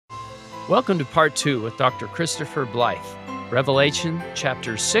Welcome to Part 2 with Dr. Christopher Blythe, Revelation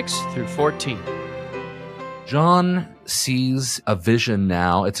chapters 6 through 14. John sees a vision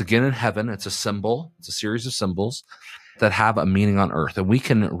now. It's again in heaven. It's a symbol. It's a series of symbols that have a meaning on earth. And we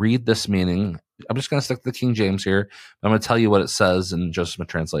can read this meaning. I'm just going to stick to the King James here. I'm going to tell you what it says in Joseph Smith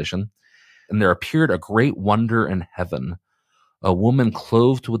translation. And there appeared a great wonder in heaven, a woman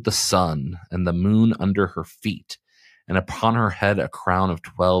clothed with the sun and the moon under her feet, and upon her head a crown of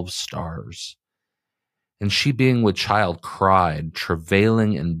 12 stars. And she, being with child, cried,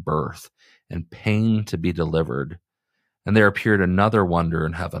 travailing in birth, and pain to be delivered. And there appeared another wonder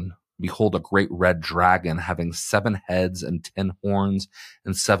in heaven. Behold, a great red dragon, having 7 heads and 10 horns,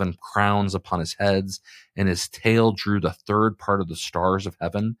 and 7 crowns upon his heads, and his tail drew the third part of the stars of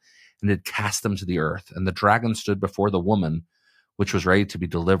heaven, and did cast them to the earth. And the dragon stood before the woman, which was ready to be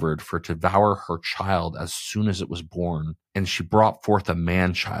delivered, for to devour her child as soon as it was born. And she brought forth a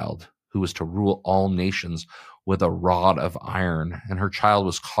man-child, who was to rule all nations with a rod of iron. And her child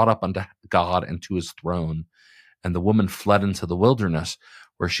was caught up unto God and to his throne. And the woman fled into the wilderness,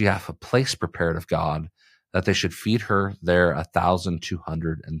 where she hath a place prepared of God, that they should feed her there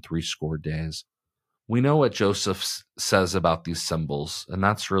 1,260 days. We know what Joseph says about these symbols, and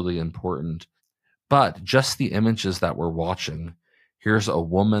that's really important. But just the images that we're watching, here's a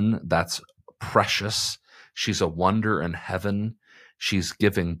woman that's precious. She's a wonder in heaven. She's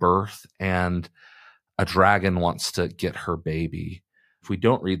giving birth, and a dragon wants to get her baby. If we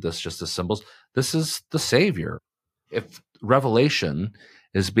don't read this just as symbols, this is the Savior. If Revelation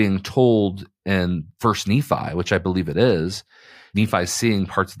is being told in First Nephi, which I believe it is, Nephi's seeing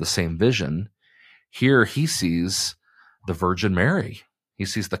parts of the same vision. Here he sees the Virgin Mary. He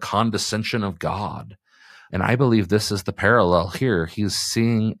sees the condescension of God. And I believe this is the parallel here. He's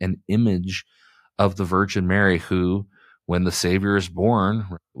seeing an image of the Virgin Mary who, when the Savior is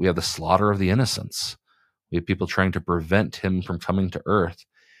born, we have the slaughter of the innocents. We have people trying to prevent him from coming to earth.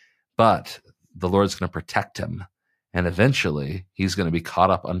 But the Lord's going to protect him. And eventually, he's going to be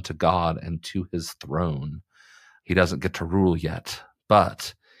caught up unto God and to his throne. He doesn't get to rule yet,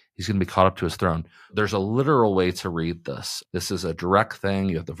 but he's going to be caught up to his throne. There's a literal way to read this. This is a direct thing.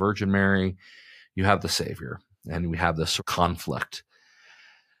 You have the Virgin Mary, you have the Savior, and we have this conflict.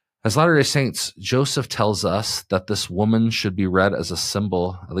 As Latter-day Saints, Joseph tells us that this woman should be read as a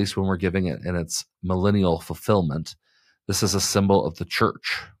symbol, at least when we're giving it in its millennial fulfillment. This is a symbol of the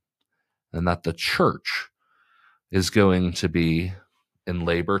church, and that the church is going to be in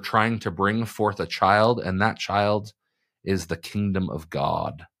labor, trying to bring forth a child, and that child is the kingdom of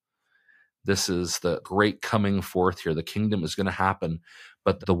God. This is the great coming forth here. The kingdom is going to happen,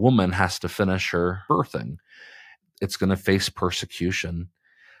 but the woman has to finish her birthing. It's going to face persecution.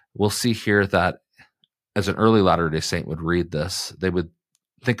 We'll see here that as an early Latter-day Saint would read this, they would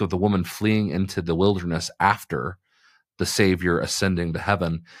think of the woman fleeing into the wilderness after the Savior ascending to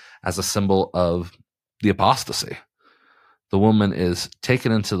heaven as a symbol of the apostasy. The woman is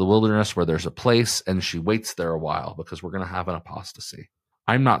taken into the wilderness where there's a place, and she waits there a while because we're going to have an apostasy.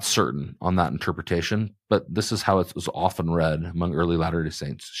 I'm not certain on that interpretation, but this is how it was often read among early Latter-day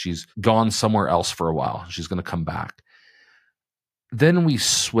Saints. She's gone somewhere else for a while. She's going to come back. Then we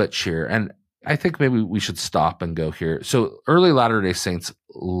switch here, and I think maybe we should stop and go here. So early Latter-day Saints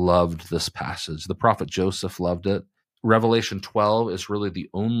loved this passage. The prophet Joseph loved it. Revelation 12 is really the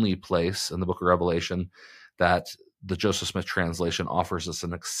only place in the book of Revelation that the Joseph Smith translation offers us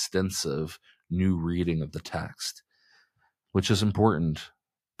an extensive new reading of the text, which is important.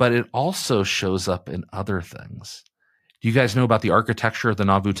 But it also shows up in other things. Do you guys know about the architecture of the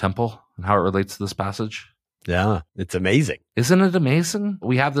Nauvoo Temple and how it relates to this passage? Yeah, it's amazing. Isn't it amazing?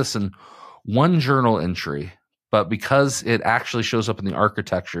 We have this in one journal entry, but because it actually shows up in the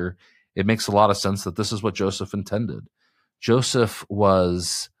architecture, it makes a lot of sense that this is what Joseph intended. Joseph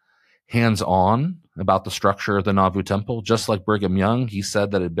was hands-on about the structure of the Nauvoo Temple. Just like Brigham Young, he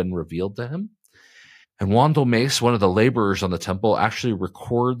said that it had been revealed to him. And Wandel Mace, one of the laborers on the temple, actually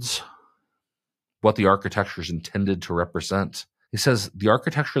records what the architecture is intended to represent. He says, the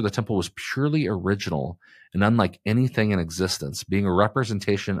architecture of the temple was purely original and unlike anything in existence, being a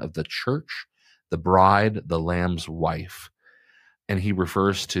representation of the church, the bride, the Lamb's wife. And he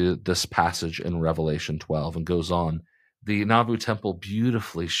refers to this passage in Revelation 12 and goes on. The Nauvoo Temple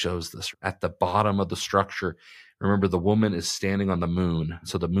beautifully shows this. At the bottom of the structure, remember, the woman is standing on the moon.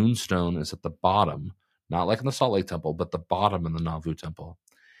 So the moonstone is at the bottom, not like in the Salt Lake Temple, but the bottom in the Nauvoo Temple.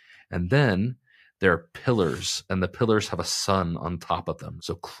 And then there are pillars, and the pillars have a sun on top of them,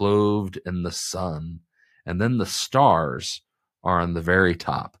 so clothed in the sun. And then the stars are on the very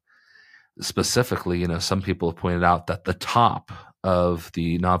top. Specifically, some people have pointed out that the top of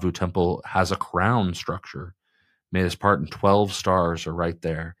the Nauvoo temple has a crown structure made as part, and 12 stars are right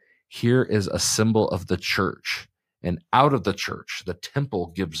there. Here is a symbol of the church. And out of the church, the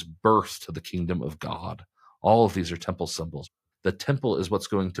temple gives birth to the kingdom of God. All of these are temple symbols. The temple is what's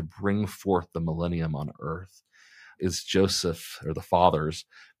going to bring forth the millennium on earth, is Joseph or the father's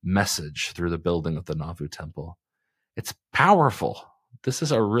message through the building of the Nauvoo temple. It's powerful. This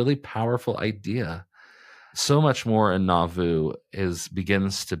is a really powerful idea. So much more in Nauvoo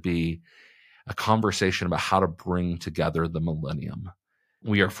begins to be a conversation about how to bring together the millennium.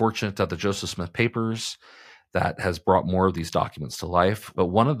 We are fortunate that the Joseph Smith Papers that has brought more of these documents to life. But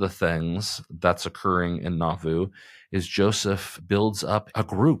one of the things that's occurring in Nauvoo is Joseph builds up a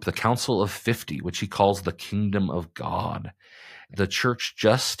group, the Council of 50, which he calls the Kingdom of God. The church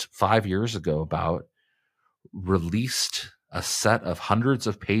just 5 years ago released a set of hundreds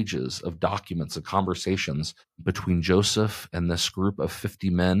of pages of documents and conversations between Joseph and this group of 50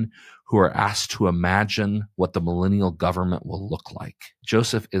 men who are asked to imagine what the millennial government will look like.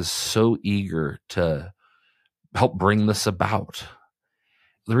 Joseph is so eager to help bring this about.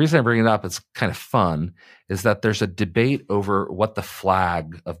 The reason I bring it up, it's kind of fun, is that there's a debate over what the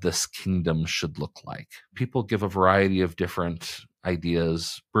flag of this kingdom should look like. People give a variety of different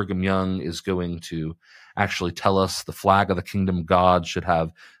ideas. Brigham Young is going to actually tell us the flag of the kingdom of God should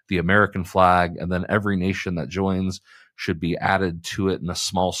have the American flag, and then every nation that joins should be added to it in a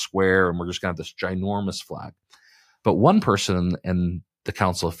small square, and we're just going to have this ginormous flag. But one person in the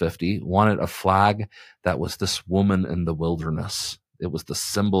Council of 50 wanted a flag that was this woman in the wilderness. It was the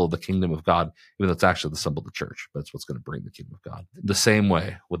symbol of the kingdom of God, even though it's actually the symbol of the church, but it's what's going to bring the kingdom of God. The same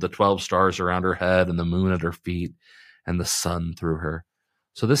way, with the 12 stars around her head and the moon at her feet and the sun through her.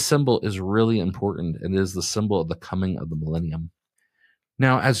 So this symbol is really important, and it is the symbol of the coming of the millennium.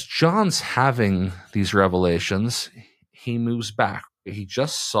 Now, as John's having these revelations, he moves back. He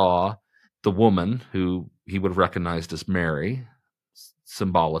just saw the woman who he would have recognized as Mary,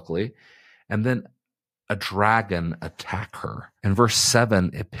 symbolically, and then a dragon attack her. In verse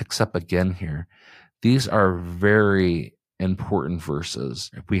 7, it picks up again here. These are very important verses.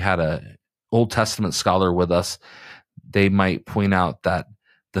 If we had an Old Testament scholar with us, they might point out that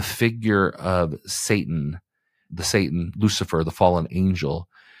the figure of Satan, Lucifer, the fallen angel,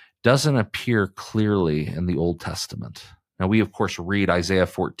 doesn't appear clearly in the Old Testament. Now, we, of course, read Isaiah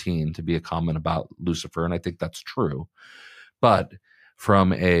 14 to be a comment about Lucifer, and I think that's true. But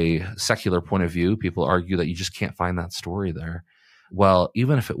from a secular point of view, people argue that you just can't find that story there. Well,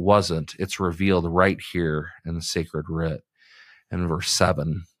 even if it wasn't, it's revealed right here in the sacred writ in verse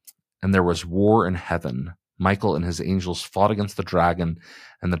 7. And there was war in heaven. Michael and his angels fought against the dragon,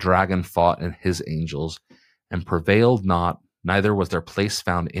 and the dragon fought and his angels, and prevailed not, neither was their place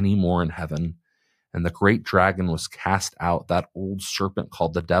found any more in heaven. And the great dragon was cast out, that old serpent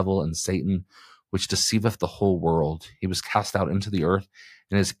called the devil and Satan, which deceiveth the whole world. He was cast out into the earth,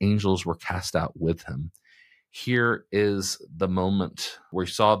 and his angels were cast out with him. Here is the moment where we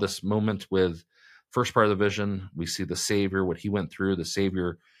saw this moment with first part of the vision. We see the Savior, what he went through. The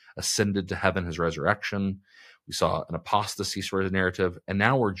Savior ascended to heaven, his resurrection. We saw an apostasy sort of narrative. And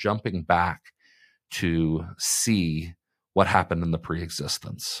now we're jumping back to see what happened in the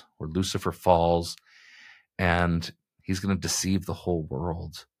pre-existence, where Lucifer falls and he's going to deceive the whole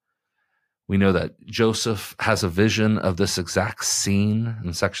world. We know that Joseph has a vision of this exact scene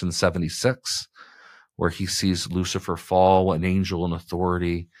in section 76, where he sees Lucifer fall, an angel in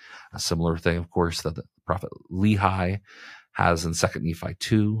authority, a similar thing, of course, that the prophet Lehi has in 2 Nephi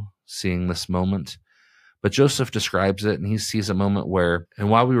 2, seeing this moment. But Joseph describes it, and he sees a moment where, and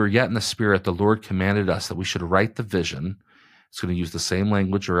while we were yet in the Spirit, the Lord commanded us that we should write the vision. It's going to use the same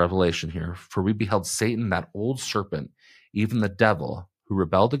language of Revelation here. For we beheld Satan, that old serpent, even the devil, who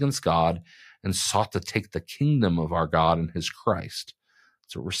rebelled against God and sought to take the kingdom of our God and his Christ.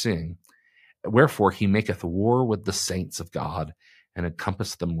 That's what we're seeing. Wherefore he maketh war with the saints of God and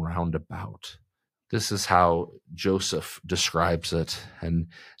encompassed them round about. This is how Joseph describes it, and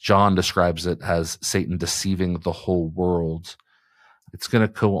John describes it as Satan deceiving the whole world. It's going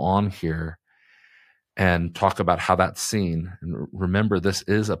to go on here and talk about how that's seen. And remember, this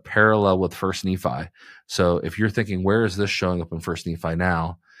is a parallel with 1 Nephi. So if you're thinking, where is this showing up in 1 Nephi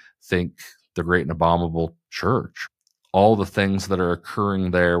now? Think the great and abominable church. All the things that are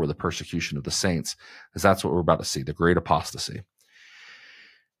occurring there with the persecution of the saints, because that's what we're about to see, the great apostasy.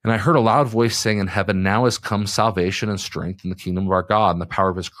 And I heard a loud voice saying in heaven, now is come salvation and strength in the kingdom of our God and the power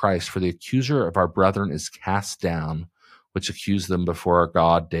of his Christ. For the accuser of our brethren is cast down, which accused them before our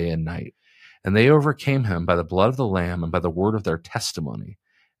God day and night. And they overcame him by the blood of the Lamb and by the word of their testimony.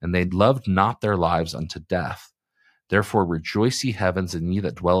 And they loved not their lives unto death. Therefore rejoice, ye heavens, and ye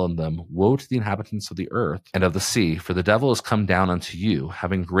that dwell in them. Woe to the inhabitants of the earth and of the sea, for the devil is come down unto you,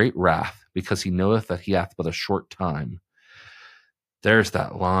 having great wrath, because he knoweth that he hath but a short time. There's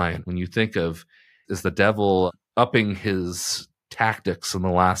that line. When you think of, is the devil upping his tactics in the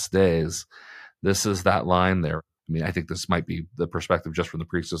last days? This is that line there. I mean, I think this might be the perspective just from the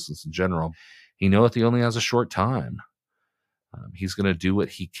pre-existence in general. He knoweth he only has a short time. He's going to do what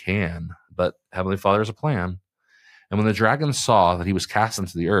he can, but Heavenly Father has a plan. And when the dragon saw that he was cast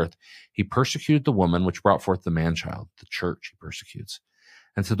into the earth, he persecuted the woman which brought forth the man-child. The church he persecutes.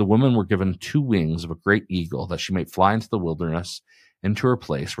 And to the woman were given 2 wings of a great eagle, that she might fly into the wilderness, into her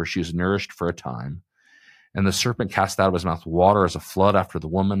place where she is nourished for a time. And the serpent cast out of his mouth water as a flood after the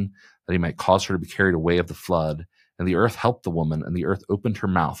woman, that he might cause her to be carried away of the flood. And the earth helped the woman, and the earth opened her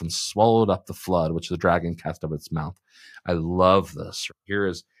mouth and swallowed up the flood, which the dragon cast out of its mouth. I love this. Here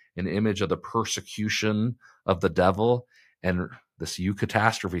is an image of the persecution of the devil and this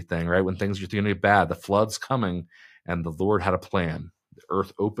eucatastrophe thing, right? When things are going to get bad, the flood's coming, and the Lord had a plan. The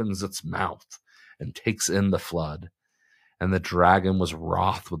earth opens its mouth and takes in the flood. And the dragon was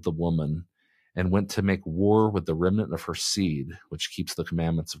wroth with the woman and went to make war with the remnant of her seed, which keeps the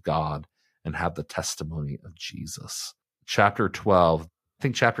commandments of God and have the testimony of Jesus. Chapter 12. I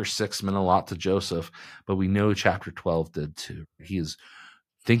think chapter 6 meant a lot to Joseph, but we know chapter 12 did too. He is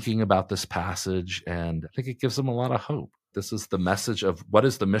thinking about this passage, and I think it gives him a lot of hope. This is the message of what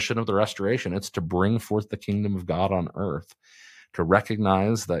is the mission of the restoration. It's to bring forth the kingdom of God on earth, to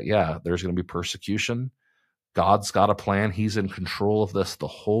recognize that, yeah, there's going to be persecution. God's got a plan. He's in control of this the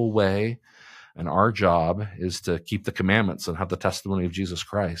whole way. And our job is to keep the commandments and have the testimony of Jesus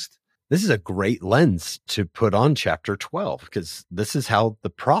Christ. This is a great lens to put on chapter 12, because this is how the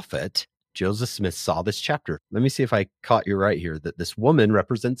prophet Joseph Smith saw this chapter. Let me see if I caught you right here, that this woman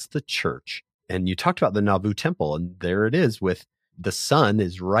represents the church. And you talked about the Nauvoo temple, and there it is, with the sun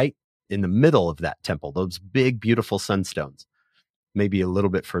is right in the middle of that temple, those big, beautiful sunstones, maybe a little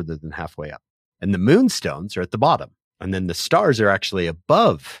bit further than halfway up. And the moonstones are at the bottom. And then the stars are actually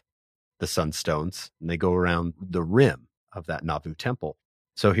above the sunstones, and they go around the rim of that Nauvoo temple.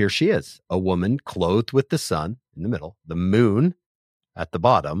 So here she is, a woman clothed with the sun in the middle, the moon at the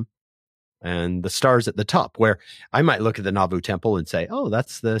bottom, and the stars at the top, where I might look at the Nauvoo temple and say, oh,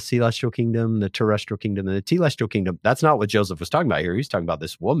 that's the celestial kingdom, the terrestrial kingdom, and the telestial kingdom. That's not what Joseph was talking about here. He's talking about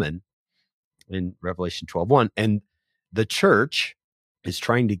this woman in Revelation 12:1. And the church is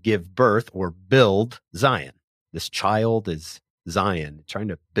trying to give birth or build Zion. This child is Zion, trying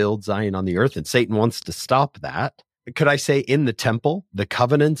to build Zion on the earth, and Satan wants to stop that. Could I say in the temple, the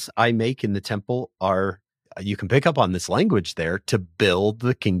covenants I make in the temple are, you can pick up on this language there, to build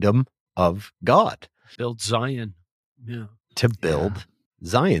the kingdom of God. Build Zion. Yeah. To build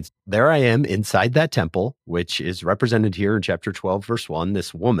Zion. There I am inside that temple, which is represented here in chapter 12, verse 1,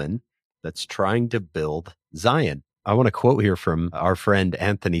 this woman that's trying to build Zion. I want to quote here from our friend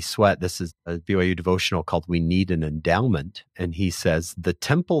Anthony Sweat. This is a BYU devotional called We Need an Endowment. And he says, the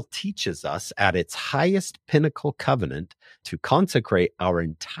temple teaches us at its highest pinnacle covenant to consecrate our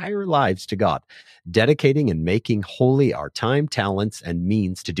entire lives to God, dedicating and making holy our time, talents, and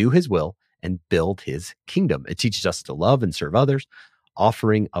means to do his will and build his kingdom. It teaches us to love and serve others,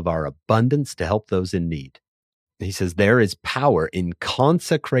 offering of our abundance to help those in need. He says, there is power in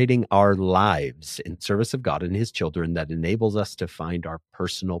consecrating our lives in service of God and his children that enables us to find our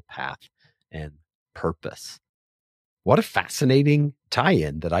personal path and purpose. What a fascinating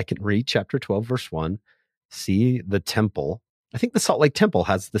tie-in that I can read chapter 12, verse 1, see the temple. I think the Salt Lake Temple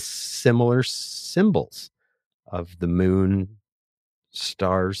has the similar symbols of the moon,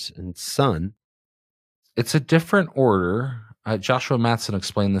 stars, and sun. It's a different order. Joshua Matson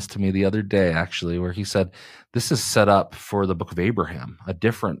explained this to me the other day, actually, where he said, this is set up for the book of Abraham, a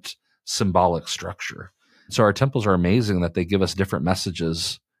different symbolic structure. So our temples are amazing that they give us different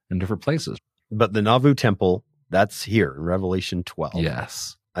messages in different places. But the Nauvoo temple, that's here in Revelation 12.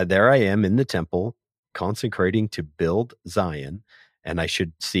 Yes. There I am in the temple, consecrating to build Zion, and I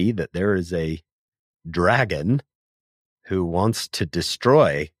should see that there is a dragon who wants to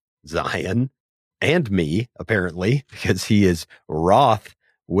destroy Zion and me, apparently, because he is wroth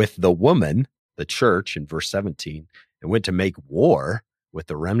with the woman, the church, in verse 17, and went to make war with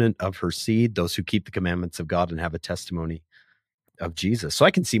the remnant of her seed, those who keep the commandments of God and have a testimony of Jesus. So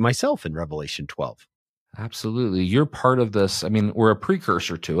I can see myself in Revelation 12. Absolutely. You're part of this. I mean, we're a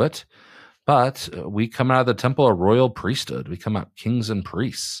precursor to it, but we come out of the temple a royal priesthood. We come out kings and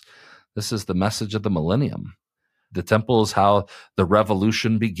priests. This is the message of the millennium. The temple is how the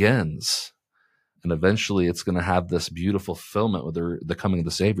revolution begins. And eventually it's going to have this beautiful fulfillment with the coming of the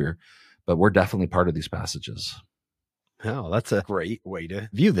Savior. But we're definitely part of these passages. Oh, that's a great way to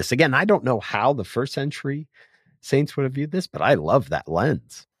view this. Again, I don't know how the first century saints would have viewed this, but I love that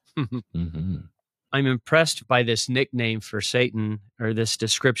lens. Mm-hmm. I'm impressed by this nickname for Satan, or this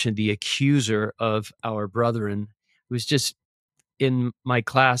description, the accuser of our brethren. It was just in my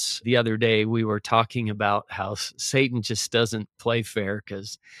class the other day, we were talking about how Satan just doesn't play fair,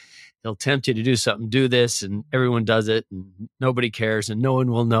 because he'll tempt you to do something, do this, and everyone does it, and nobody cares, and no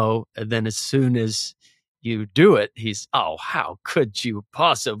one will know. And then as soon as you do it, he's, oh, how could you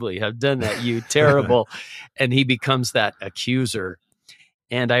possibly have done that, you terrible? And he becomes that accuser.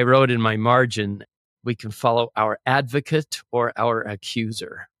 And I wrote in my margin, we can follow our advocate or our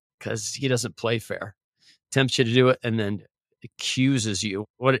accuser, because he doesn't play fair. Tempts you to do it and then accuses you.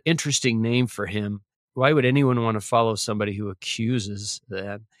 What an interesting name for him. Why would anyone want to follow somebody who accuses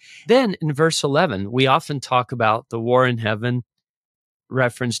them? Then in verse 11, we often talk about the war in heaven,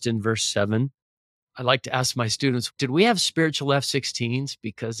 referenced in verse 7. I like to ask my students, did we have spiritual F-16s?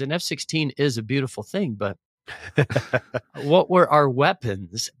 Because an F-16 is a beautiful thing, but what were our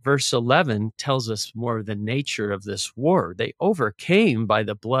weapons? Verse 11 tells us more of the nature of this war. They overcame by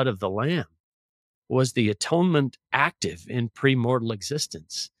the blood of the Lamb. Was the atonement active in premortal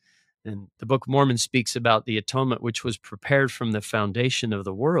existence? And the Book of Mormon speaks about the atonement which was prepared from the foundation of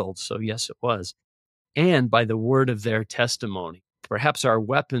the world. So yes, it was. And by the word of their testimony. Perhaps our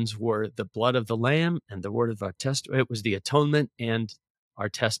weapons were the blood of the Lamb and the word of our testimony. It was the atonement and our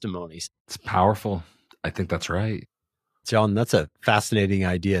testimonies. It's powerful. I think that's right. John, that's a fascinating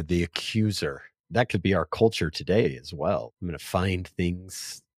idea, the accuser. That could be our culture today as well. I'm going to find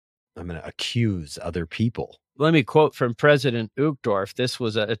things, I'm going to accuse other people. Let me quote from President Uchtdorf. This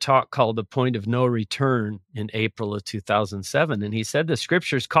was a talk called The Point of No Return in April of 2007. And he said the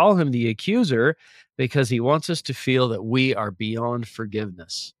scriptures call him the accuser because he wants us to feel that we are beyond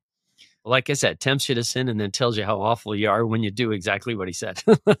forgiveness. Like I said, tempts you to sin and then tells you how awful you are when you do exactly what he said.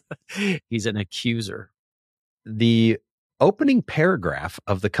 He's an accuser. The opening paragraph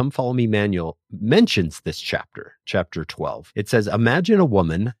of the Come Follow Me manual mentions this chapter, chapter 12. It says, imagine a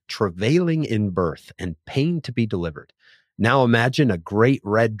woman travailing in birth and pain to be delivered. Now imagine a great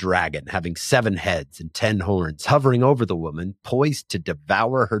red dragon having 7 heads and 10 horns hovering over the woman, poised to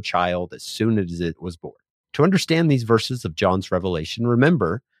devour her child as soon as it was born. To understand these verses of John's revelation,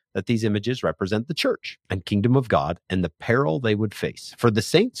 remember that these images represent the church and kingdom of God and the peril they would face. For the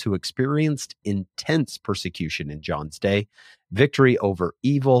saints who experienced intense persecution in John's day, victory over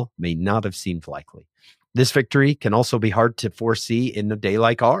evil may not have seemed likely. This victory can also be hard to foresee in a day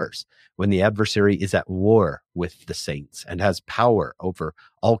like ours, when the adversary is at war with the saints and has power over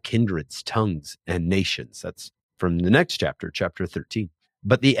all kindreds, tongues, and nations. That's from the next chapter, chapter 13.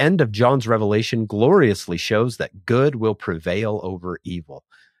 But the end of John's revelation gloriously shows that good will prevail over evil.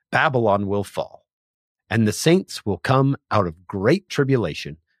 Babylon will fall, and the saints will come out of great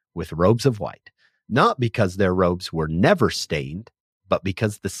tribulation with robes of white, not because their robes were never stained, but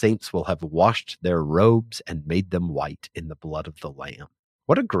because the saints will have washed their robes and made them white in the blood of the Lamb.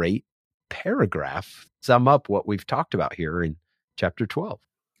 What a great paragraph to sum up what we've talked about here in chapter 12.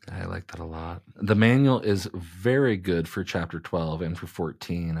 I like that a lot. The manual is very good for chapter 12 and for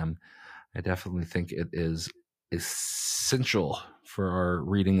 14. I definitely think it is essential for our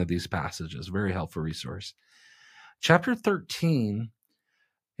reading of these passages. Very helpful resource. Chapter 13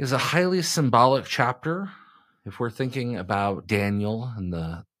 is a highly symbolic chapter. If we're thinking about Daniel and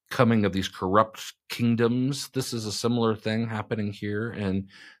the coming of these corrupt kingdoms, this is a similar thing happening here in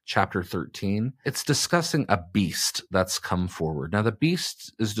chapter 13. It's discussing a beast that's come forward. Now, the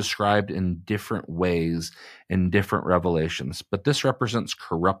beast is described in different ways in different revelations, but this represents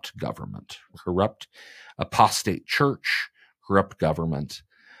corrupt government, corrupt apostate church, corrupt government.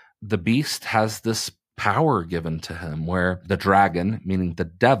 The beast has this power given to him where the dragon, meaning the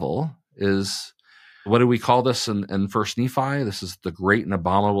devil, is, what do we call this in First Nephi? This is the great and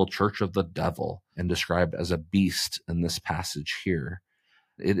abominable church of the devil, and described as a beast in this passage here.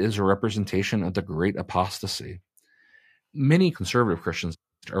 It is a representation of the great apostasy. Many conservative Christians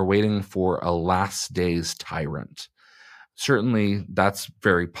are waiting for a last days tyrant. Certainly, that's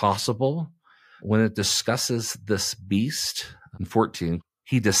very possible. When it discusses this beast in 14,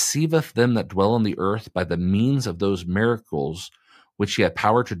 he deceiveth them that dwell on the earth by the means of those miracles which he had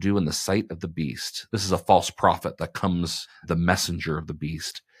power to do in the sight of the beast. This is a false prophet that comes, the messenger of the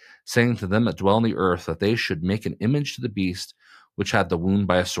beast, saying to them that dwell on the earth that they should make an image to the beast which had the wound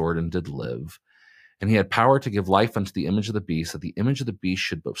by a sword and did live. And he had power to give life unto the image of the beast, that the image of the beast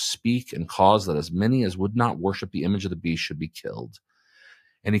should both speak and cause that as many as would not worship the image of the beast should be killed.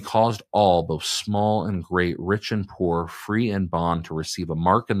 And he caused all, both small and great, rich and poor, free and bond, to receive a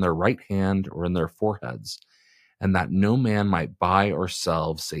mark in their right hand or in their foreheads, and that no man might buy or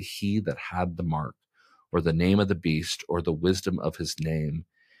sell, save he that had the mark, or the name of the beast, or the wisdom of his name.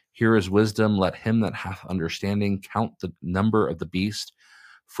 Here is wisdom. Let him that hath understanding count the number of the beast,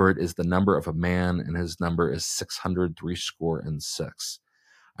 for it is the number of a man, and his number is 666.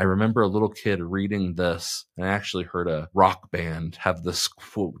 I remember a little kid reading this, and I actually heard a rock band have this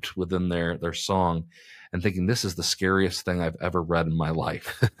quote within their song, and thinking, this is the scariest thing I've ever read in my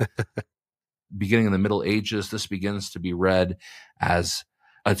life. Beginning in the Middle Ages, this begins to be read as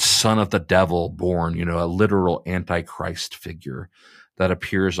a son of the devil born, a literal antichrist figure that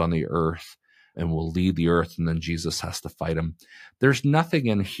appears on the earth and will lead the earth, and then Jesus has to fight him. There's nothing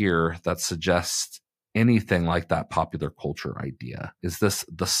in here that suggests anything like that popular culture idea. Is this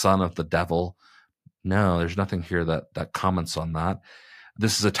the son of the devil? No, there's nothing here that comments on that.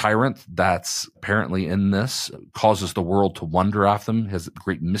 This is a tyrant that's apparently in this, causes the world to wonder after him, has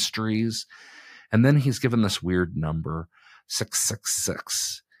great mysteries. And then he's given this weird number,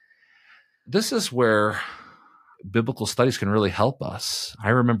 666. This is where biblical studies can really help us. I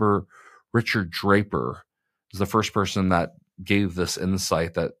remember Richard Draper was the first person that gave this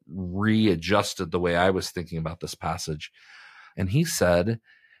insight that readjusted the way I was thinking about this passage. And he said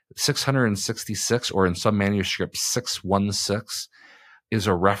 666, or in some manuscripts, 616, is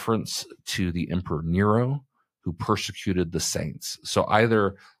a reference to the Emperor Nero, who persecuted the saints. So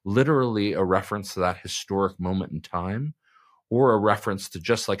either literally a reference to that historic moment in time, or a reference to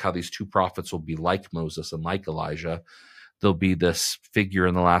just like how these two prophets will be like Moses and like Elijah, there'll be this figure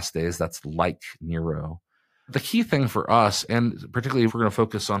in the last days that's like Nero. The key thing for us, and particularly if we're going to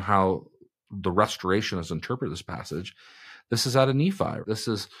focus on how the restoration has interpreted this passage, this is out of Nephi. This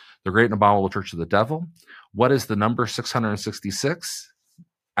is the great and abominable church of the devil. What is the number 666?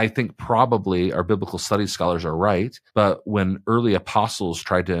 I think probably our biblical studies scholars are right, but when early apostles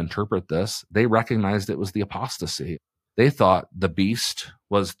tried to interpret this, they recognized it was the apostasy. They thought the beast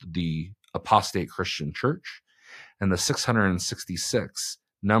was the apostate Christian church, and the 666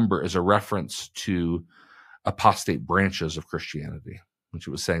 number is a reference to apostate branches of Christianity, which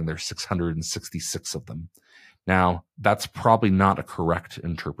it was saying there's 666 of them. Now, that's probably not a correct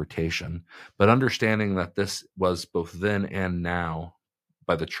interpretation, but understanding that this was both then and now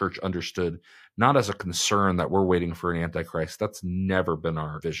by the church understood, not as a concern that we're waiting for an antichrist. That's never been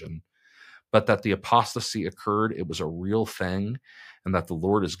our vision. But that the apostasy occurred, it was a real thing, and that the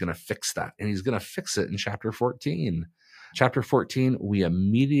Lord is going to fix that. And he's going to fix it in chapter 14. Chapter 14, we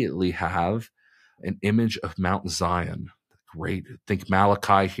immediately have an image of Mount Zion. Great. Think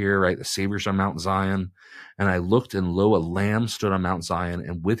Malachi here, right? The Savior's on Mount Zion. And I looked, and lo, a lamb stood on Mount Zion,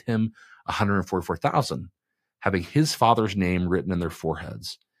 and with him 144,000. Having his father's name written in their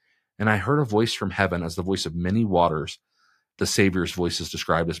foreheads. And I heard a voice from heaven as the voice of many waters. The Savior's voice is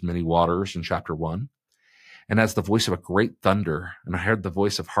described as many waters in chapter 1. And as the voice of a great thunder. And I heard the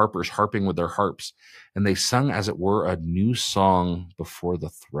voice of harpers harping with their harps. And they sung as it were a new song before the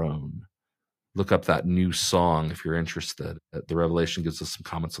throne. Look up that new song if you're interested. The Revelation gives us some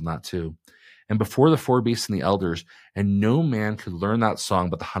comments on that too. And before the four beasts and the elders, and no man could learn that song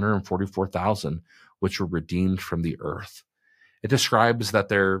but the 144,000, which were redeemed from the earth. It describes that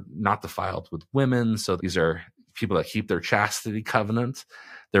they're not defiled with women. So these are people that keep their chastity covenant.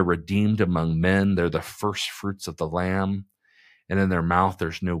 They're redeemed among men. They're the first fruits of the Lamb. And in their mouth,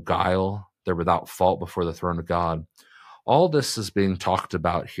 there's no guile. They're without fault before the throne of God. All this is being talked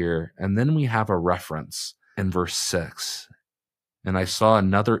about here. And then we have a reference in verse 6. And I saw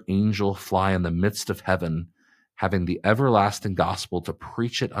another angel fly in the midst of heaven, having the everlasting gospel to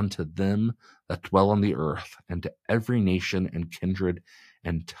preach it unto them that dwell on the earth, and to every nation and kindred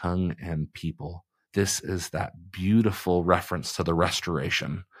and tongue and people. This is that beautiful reference to the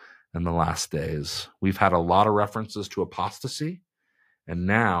restoration in the last days. We've had a lot of references to apostasy, and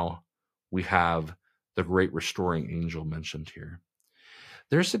now we have the great restoring angel mentioned here.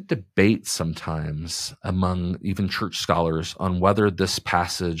 There's a debate sometimes among even church scholars on whether this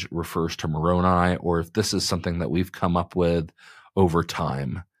passage refers to Moroni or if this is something that we've come up with over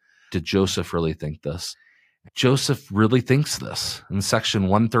time. Did Joseph really think this? Joseph really thinks this. In section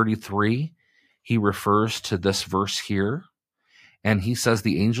 133, he refers to this verse here, and he says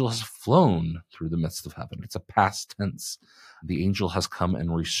the angel has flown through the midst of heaven. It's a past tense. The angel has come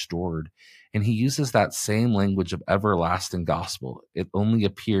and restored. And he uses that same language of everlasting gospel. It only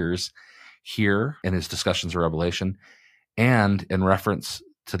appears here in his discussions of Revelation and in reference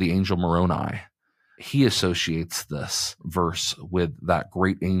to the angel Moroni. He associates this verse with that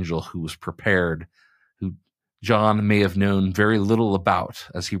great angel who was prepared, who John may have known very little about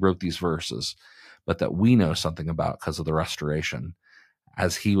as he wrote these verses, but that we know something about because of the restoration.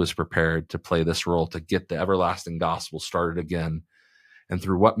 as he was prepared to play this role, to get the everlasting gospel started again. And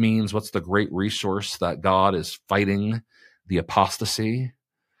through what means, what's the great resource that God is fighting the apostasy?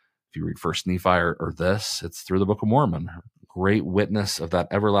 If you read First Nephi or this, it's through the Book of Mormon. Great witness of that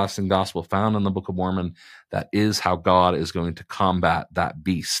everlasting gospel found in the Book of Mormon. That is how God is going to combat that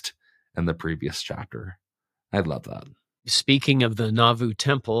beast in the previous chapter. I love that. Speaking of the Nauvoo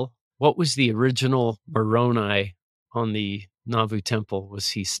temple, what was the original Moroni on the Nauvoo temple?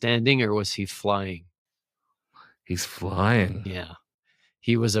 Was he standing or was he flying? He's flying. Yeah,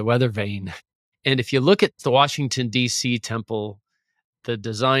 he was a weather vane. And if you look at the Washington, D.C. temple, the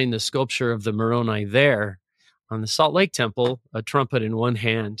design, the sculpture of the Moroni there, on the Salt Lake temple, a trumpet in one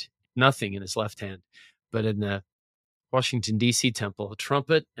hand, nothing in his left hand. But in the Washington, D.C. temple, a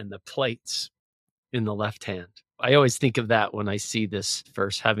trumpet and the plates in the left hand. I always think of that when I see this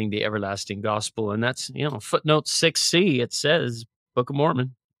verse having the everlasting gospel. And that's, footnote 6c, it says Book of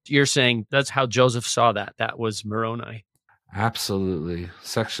Mormon. You're saying that's how Joseph saw that. That was Moroni. Absolutely.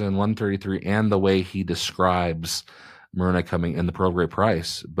 Section 133 and the way he describes Moroni coming in the Pearl of Great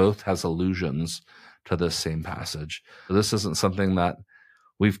Price both has allusions to this same passage. This isn't something that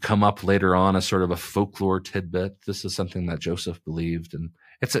we've come up later on as sort of a folklore tidbit. This is something that Joseph believed. And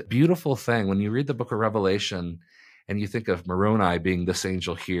it's a beautiful thing when you read the book of Revelation and you think of Moroni being this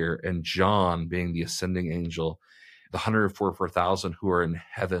angel here and John being the ascending angel, the 144,000 who are in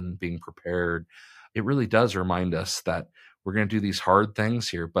heaven being prepared. It really does remind us that we're going to do these hard things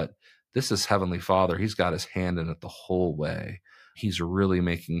here, but this is Heavenly Father. He's got his hand in it the whole way. He's really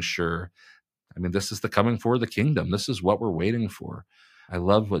making sure. I mean, this is the coming for the kingdom. This is what we're waiting for. I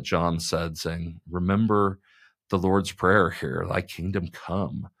love what John said, saying, remember the Lord's Prayer here, thy kingdom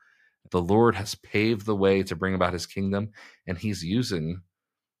come. The Lord has paved the way to bring about his kingdom, and he's using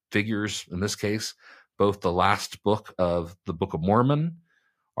figures, in this case, both the last book of the Book of Mormon,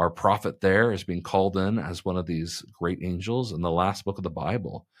 our prophet there is being called in as one of these great angels, and the last book of the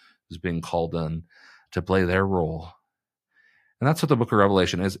Bible is being called in to play their role. And that's what the book of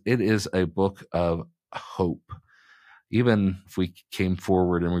Revelation is. It is a book of hope. Even if we came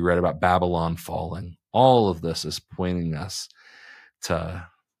forward and we read about Babylon falling, all of this is pointing us to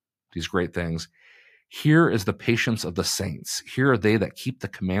these great things. Here is the patience of the saints. Here are they that keep the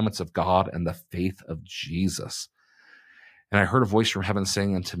commandments of God and the faith of Jesus. And I heard a voice from heaven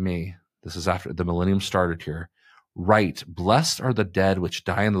saying unto me, this is after the millennium started here, write, blessed are the dead which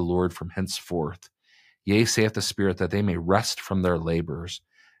die in the Lord from henceforth. Yea, saith the Spirit, that they may rest from their labors,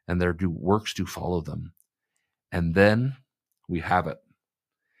 and their works do follow them. And then we have it.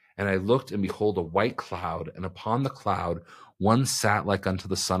 And I looked, and behold, a white cloud, and upon the cloud one sat like unto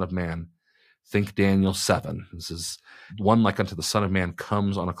the Son of Man. Think Daniel 7. This is one like unto the Son of Man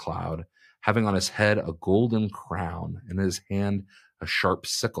comes on a cloud, having on his head a golden crown, and in his hand a sharp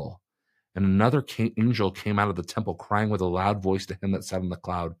sickle. And another angel came out of the temple, crying with a loud voice to him that sat on the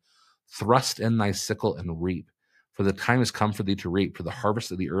cloud, thrust in thy sickle and reap, for the time is come for thee to reap, for the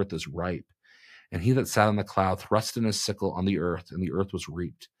harvest of the earth is ripe. And he that sat on the cloud thrust in his sickle on the earth, and the earth was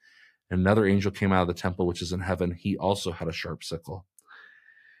reaped. And another angel came out of the temple which is in heaven. He also had a sharp sickle.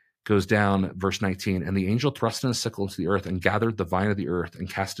 Goes down, verse 19. And the angel thrust in his sickle into the earth, and gathered the vine of the earth, and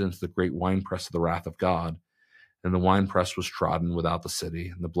cast it into the great winepress of the wrath of God. And the winepress was trodden without the city,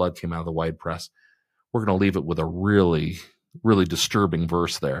 and the blood came out of the winepress. We're going to leave it with a really, really disturbing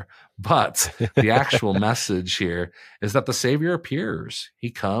verse there. But the actual message here is that the Savior appears. He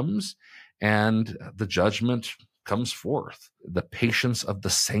comes, and the judgment comes forth. The patience of the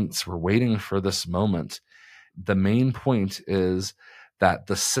saints. We're waiting for this moment. The main point is that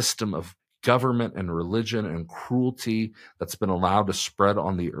the system of government and religion and cruelty that's been allowed to spread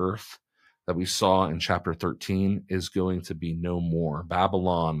on the earth that we saw in chapter 13 is going to be no more.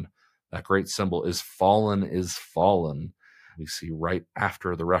 Babylon, that great symbol, is fallen, is fallen. We see right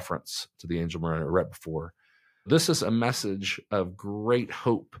after the reference to the angel Moroni, right before. This is a message of great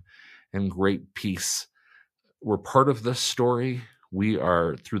hope and great peace. We're part of this story. We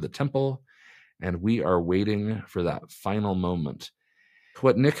are through the temple, and we are waiting for that final moment.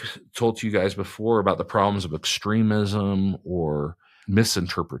 What Nick told to you guys before about the problems of extremism or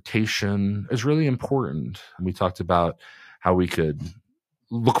misinterpretation is really important. We talked about how we could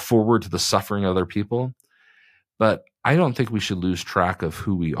look forward to the suffering of other people, but I don't think we should lose track of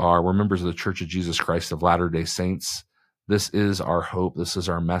who we are. We're members of the Church of Jesus Christ of Latter-day Saints. This is our hope. This is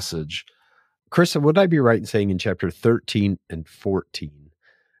our message. Chris, would I be right in saying in chapter 13 and 14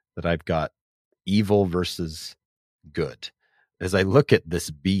 that I've got evil versus good? As I look at this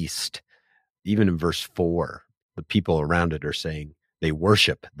beast, even in verse 4, the people around it are saying they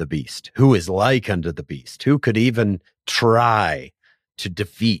worship the beast. Who is like unto the beast? Who could even try to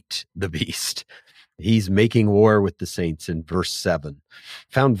defeat the beast. He's making war with the saints in verse 7.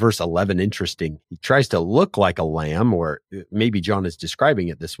 Found verse 11 interesting. He tries to look like a lamb, or maybe John is describing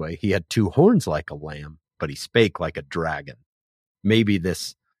it this way. He had 2 horns like a lamb, but he spake like a dragon. Maybe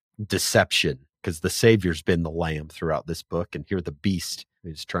this deception, because the Savior's been the lamb throughout this book, and here the beast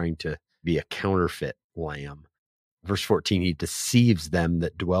is trying to be a counterfeit lamb. Verse 14, he deceives them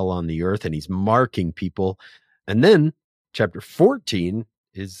that dwell on the earth, and he's marking people. And then chapter 14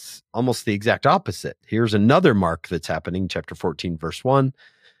 is almost the exact opposite. Here's another mark that's happening. Chapter 14, verse 1.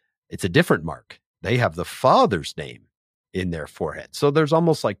 It's a different mark. They have the Father's name in their forehead. So there's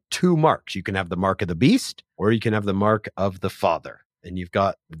almost like 2 marks. You can have the mark of the beast, or you can have the mark of the Father. And you've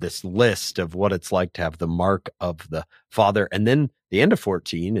got this list of what it's like to have the mark of the Father. And then the end of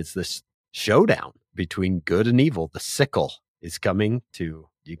 14 is this showdown between good and evil. The sickle is coming to,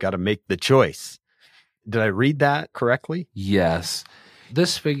 you got to make the choice. Did I read that correctly? Yes.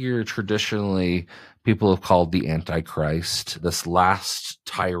 This figure traditionally people have called the Antichrist, this last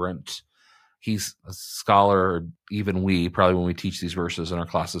tyrant. He's a scholar, even we, probably when we teach these verses in our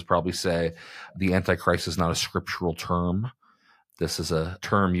classes, probably say the Antichrist is not a scriptural term. This is a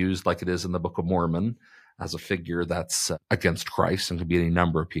term used like it is in the Book of Mormon as a figure that's against Christ and could be any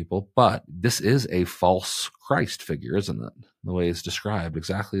number of people. But this is a false Christ figure, isn't it? The way it's described,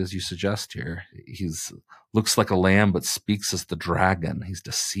 exactly as you suggest here. He's looks like a lamb, but speaks as the dragon. He's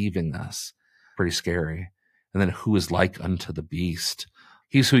deceiving us. Pretty scary. And then who is like unto the beast?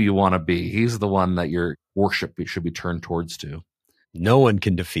 He's who you want to be. He's the one that your worship should be turned towards to. No one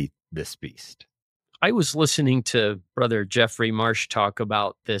can defeat this beast. I was listening to Brother Jeffrey Marsh talk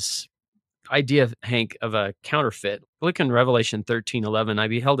about this idea, Hank, of a counterfeit. Look in Revelation 13:11. I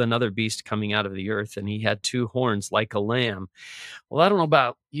beheld another beast coming out of the earth, and he had 2 horns like a lamb. Well, I don't know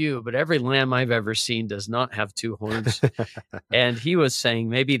about you, but every lamb I've ever seen does not have 2 horns. And he was saying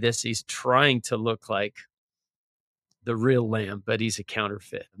maybe he's trying to look like the real lamb, but he's a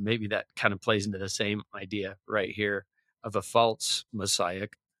counterfeit. Maybe that kind of plays into the same idea right here of a false Messiah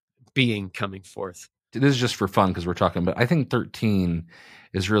being coming forth. This is just for fun because we're talking, but I think 13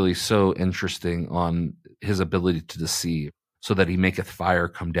 is really so interesting on his ability to deceive, so that he maketh fire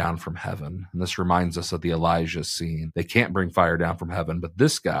come down from heaven. And this reminds us of the Elijah scene. They can't bring fire down from heaven, but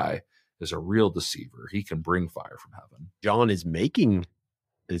this guy is a real deceiver. He can bring fire from heaven. John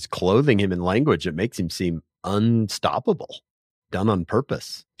is clothing him in language that makes him seem unstoppable, done on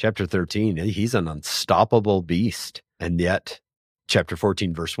purpose. Chapter 13, he's an unstoppable beast. And yet, chapter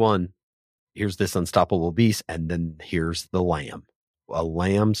 14, verse 1, here's this unstoppable beast, and then here's the lamb. A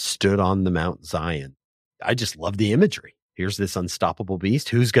lamb stood on the Mount Zion. I just love the imagery. Here's this unstoppable beast.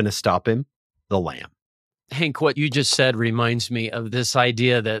 Who's going to stop him? The lamb. Hank, what you just said reminds me of this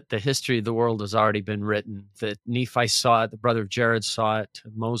idea that the history of the world has already been written, that Nephi saw it, the brother of Jared saw it,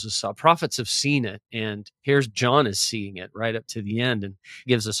 Moses saw it. Prophets have seen it, and here's John is seeing it right up to the end and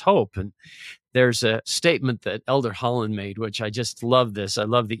gives us hope. And there's a statement that Elder Holland made, which I just love this. I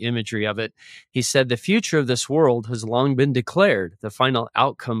love the imagery of it. He said, the future of this world has long been declared. The final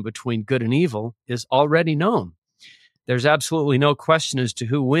outcome between good and evil is already known. There's absolutely no question as to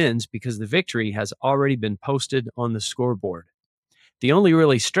who wins because the victory has already been posted on the scoreboard. The only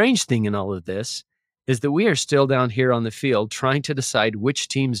really strange thing in all of this is that we are still down here on the field trying to decide which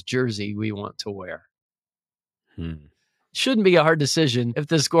team's jersey we want to wear. Shouldn't be a hard decision if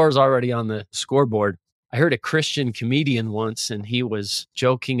the score is already on the scoreboard. I heard a Christian comedian once, and he was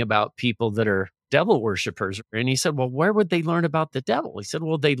joking about people that are devil worshipers. And he said, well, where would they learn about the devil? He said,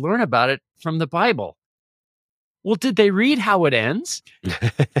 well, they learn about it from the Bible. Well, did they read how it ends?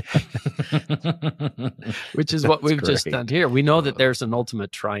 Which is what we've just done here. We know that there's an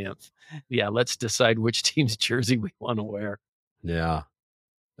ultimate triumph. Yeah, let's decide which team's jersey we want to wear. Yeah.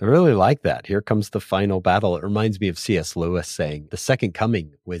 I really like that. Here comes the final battle. It reminds me of C.S. Lewis saying, the second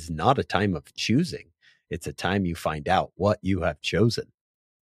coming was not a time of choosing. It's a time you find out what you have chosen.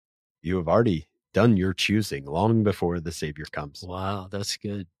 You have already done your choosing long before the Savior comes. Wow, that's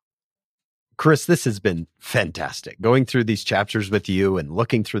good. Chris, this has been fantastic. Going through these chapters with you and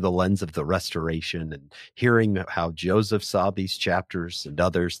looking through the lens of the restoration and hearing how Joseph saw these chapters and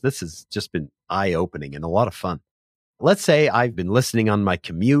others. This has just been eye-opening and a lot of fun. Let's say I've been listening on my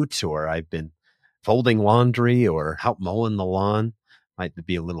commute, or I've been folding laundry or out mowing the lawn. Might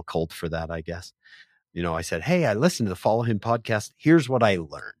be a little cold for that, I guess. I said, hey, I listened to the Follow Him podcast. Here's what I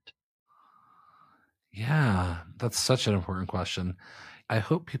learned. Yeah, that's such an important question. I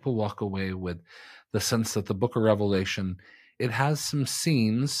hope people walk away with the sense that the book of Revelation, it has some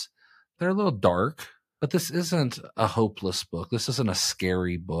scenes that are a little dark, but this isn't a hopeless book. This isn't a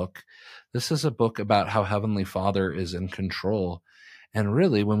scary book. This is a book about how Heavenly Father is in control. And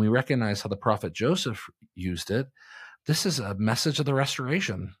really, when we recognize how the prophet Joseph used it, this is a message of the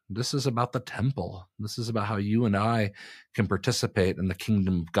restoration. This is about the temple. This is about how you and I can participate in the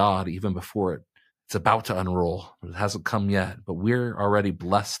kingdom of God even before it's about to unroll. It hasn't come yet, but we're already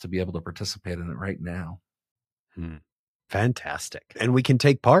blessed to be able to participate in it right now. Fantastic. And we can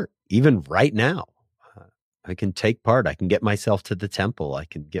take part even right now. I can take part. I can get myself to the temple. I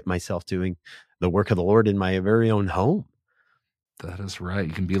can get myself doing the work of the Lord in my very own home. That is right.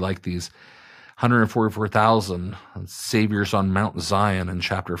 You can be like these 144,000 saviors on Mount Zion in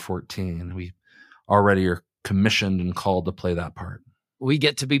chapter 14. We already are commissioned and called to play that part. We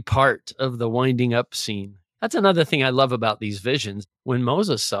get to be part of the winding up scene. That's another thing I love about these visions. When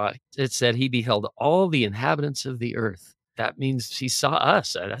Moses saw it, it said he beheld all the inhabitants of the earth. That means he saw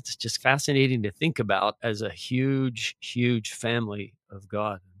us. That's just fascinating to think about as a huge, huge family of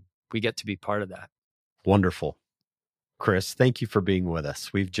God. We get to be part of that. Wonderful. Chris, thank you for being with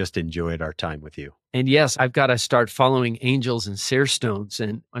us. We've just enjoyed our time with you. And yes, I've got to start following angels and seer stones,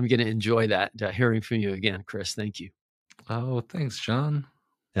 and I'm going to enjoy that, hearing from you again, Chris. Thank you. Oh, thanks, John.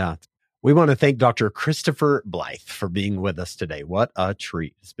 Yeah. We want to thank Dr. Christopher Blythe for being with us today. What a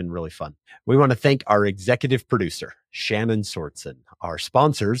treat. It's been really fun. We want to thank our executive producer, Shannon Sorensen, our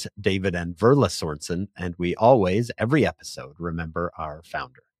sponsors, David and Verla Sorensen, and we always, every episode, remember our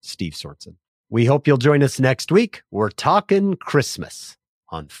founder, Steve Sorensen. We hope you'll join us next week. We're talking Christmas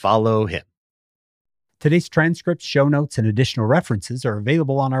on Follow Him. Today's transcripts, show notes, and additional references are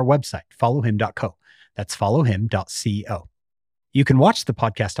available on our website, followhim.co. That's followhim.co. You can watch the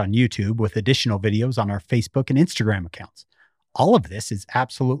podcast on YouTube with additional videos on our Facebook and Instagram accounts. All of this is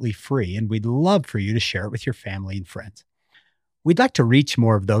absolutely free, and we'd love for you to share it with your family and friends. We'd like to reach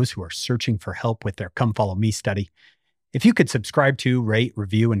more of those who are searching for help with their Come Follow Me study. If you could subscribe to, rate,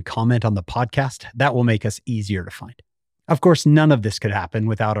 review, and comment on the podcast, that will make us easier to find. Of course, none of this could happen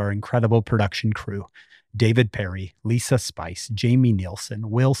without our incredible production crew: David Perry, Lisa Spice, Jamie Nielsen,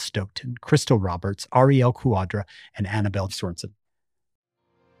 Will Stoughton, Crystal Roberts, Ariel Cuadra, and Annabelle Sorensen.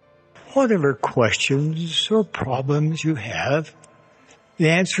 Whatever questions or problems you have, the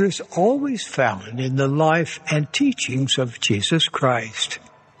answer is always found in the life and teachings of Jesus Christ.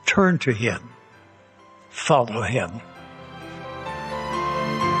 Turn to Him. Follow Him.